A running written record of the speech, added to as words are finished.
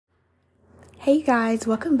Hey guys,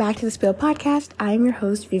 welcome back to the Spill Podcast. I am your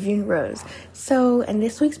host, Vivian Rose. So, in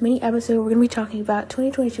this week's mini episode, we're going to be talking about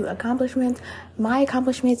 2022 accomplishments, my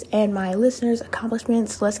accomplishments, and my listeners'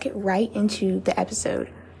 accomplishments. So let's get right into the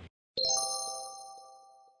episode.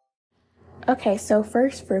 Okay, so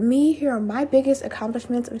first for me, here are my biggest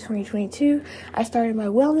accomplishments of 2022. I started my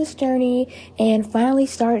wellness journey and finally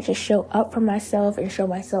started to show up for myself and show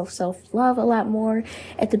myself self-love a lot more.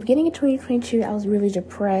 At the beginning of 2022, I was really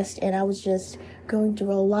depressed and I was just going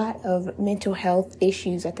through a lot of mental health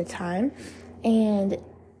issues at the time. And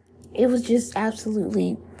it was just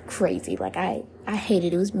absolutely crazy. Like I hated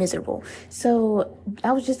it. It was miserable. So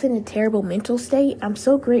I was just in a terrible mental state. I'm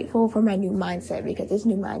so grateful for my new mindset because this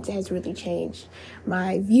new mindset has really changed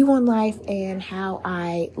my view on life and how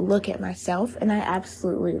I look at myself, and I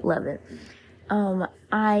absolutely love it. I'm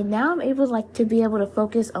able to be able to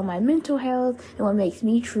focus on my mental health and what makes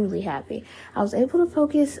me truly happy. I was able to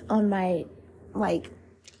focus on I'm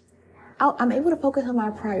able to focus on my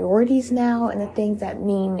priorities now and the things that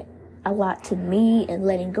mean a lot to me and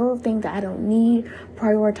letting go of things that I don't need,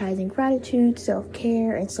 prioritizing gratitude,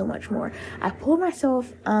 self-care, and so much more. I pulled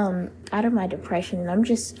myself out of my depression, and I'm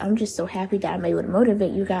just so happy that I'm able to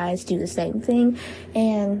motivate you guys to do the same thing.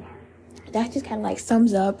 And that just kind of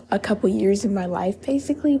sums up a couple years in my life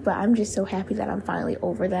basically, but I'm just so happy that I'm finally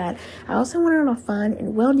over that. I also went on a fun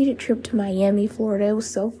and well-needed trip to Miami, Florida. It was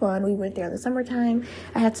so fun. We went there in the summertime.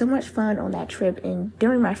 I had so much fun on that trip, and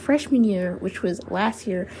during my freshman year, which was last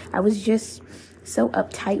year, I was just so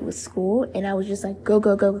uptight with school, and I was just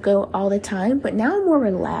go all the time. But now I'm more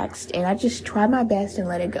relaxed, and I just try my best and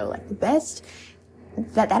let it go. The best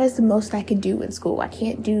that is the most I could do in school. I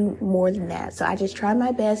can't do more than that. So I just try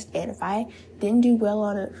my best, and if I didn't do well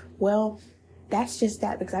on it, well, that's just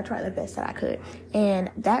that, because I tried the best that I could. And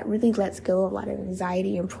that really lets go of a lot of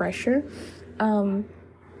anxiety and pressure.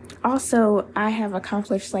 Also, I have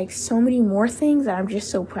accomplished so many more things that I'm just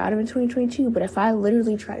so proud of in 2022. But if I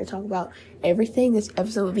literally try to talk about everything, this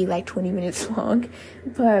episode would be 20 minutes long.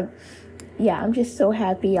 But yeah, I'm just so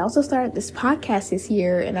happy. I also started this podcast this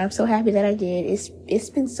year, and I'm so happy that I did. It's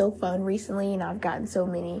been so fun recently, and I've gotten so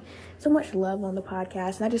much love on the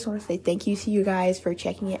podcast. And I just want to say thank you to you guys for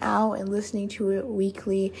checking it out and listening to it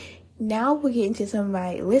weekly. Now we'll get into some of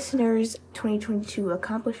my listeners' 2022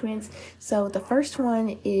 accomplishments. So the first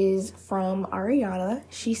one is from Ariana.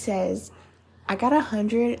 She says, I got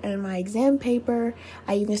 100 in my exam paper.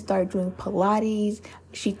 I even started doing Pilates.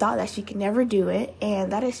 She thought that she could never do it,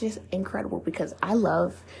 and that is just incredible because I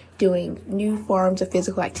love doing new forms of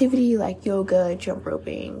physical activity like yoga, jump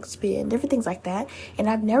roping, spin, different things like that. And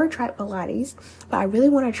I've never tried Pilates, but I really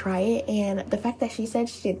want to try it. And the fact that she said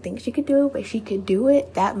she didn't think she could do it, but she could do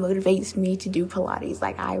it, that motivates me to do Pilates.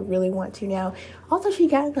 I really want to now. Also, she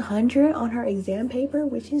got 100 on her exam paper,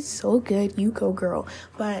 which is so good. You go, girl.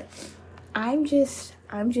 But I'm just,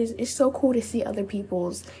 it's so cool to see other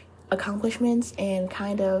people's accomplishments and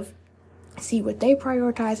kind of see what they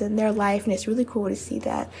prioritize in their life. And it's really cool to see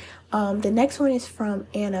that. The next one is from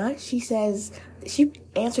Anna. She says, she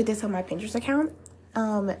answered this on my Pinterest account.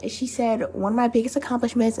 She said, one of my biggest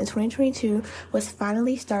accomplishments in 2022 was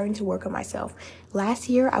finally starting to work on myself. Last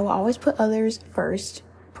year, I will always put others first,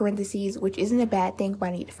 parentheses, which isn't a bad thing, but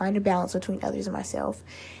I need to find a balance between others and myself,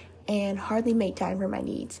 and hardly make time for my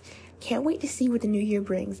needs. Can't wait to see what the new year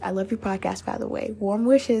brings. I love your podcast, by the way. Warm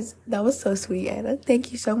wishes. That was so sweet, Anna.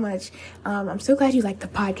 Thank you so much. I'm so glad you like the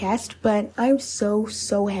podcast, but I'm so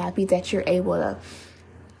happy that you're able to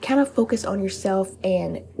kind of focus on yourself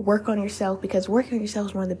and work on yourself, because working on yourself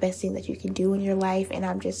is one of the best things that you can do in your life. And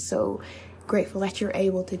I'm just so grateful that you're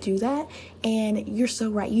able to do that. And you're so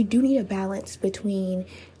right. You do need a balance between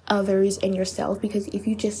others and yourself, because if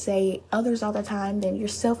you just say others all the time, then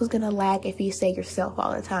yourself is going to lag. If you say yourself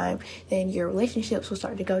all the time, then your relationships will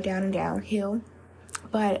start to go down and downhill.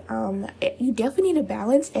 But you definitely need a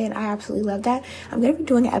balance, and I absolutely love that. I'm going to be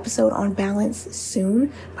doing an episode on balance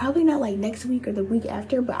soon. Probably not next week or the week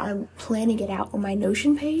after, but I'm planning it out on my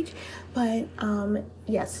Notion page. But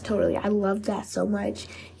yes, totally. I love that so much.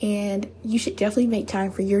 And you should definitely make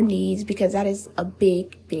time for your needs, because that is a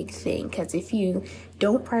big thing. Because if you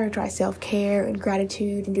don't prioritize self-care and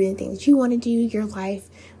gratitude and doing the things that you want to do, your life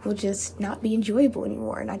will just not be enjoyable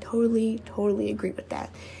anymore. And I totally agree with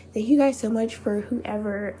that. Thank you guys so much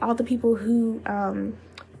for all the people who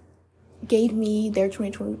gave me their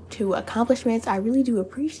 2022 accomplishments. I really do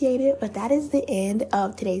appreciate it. But that is the end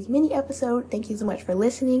of today's mini episode. Thank you so much for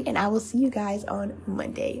listening, and I will see you guys on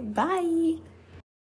Monday. Bye.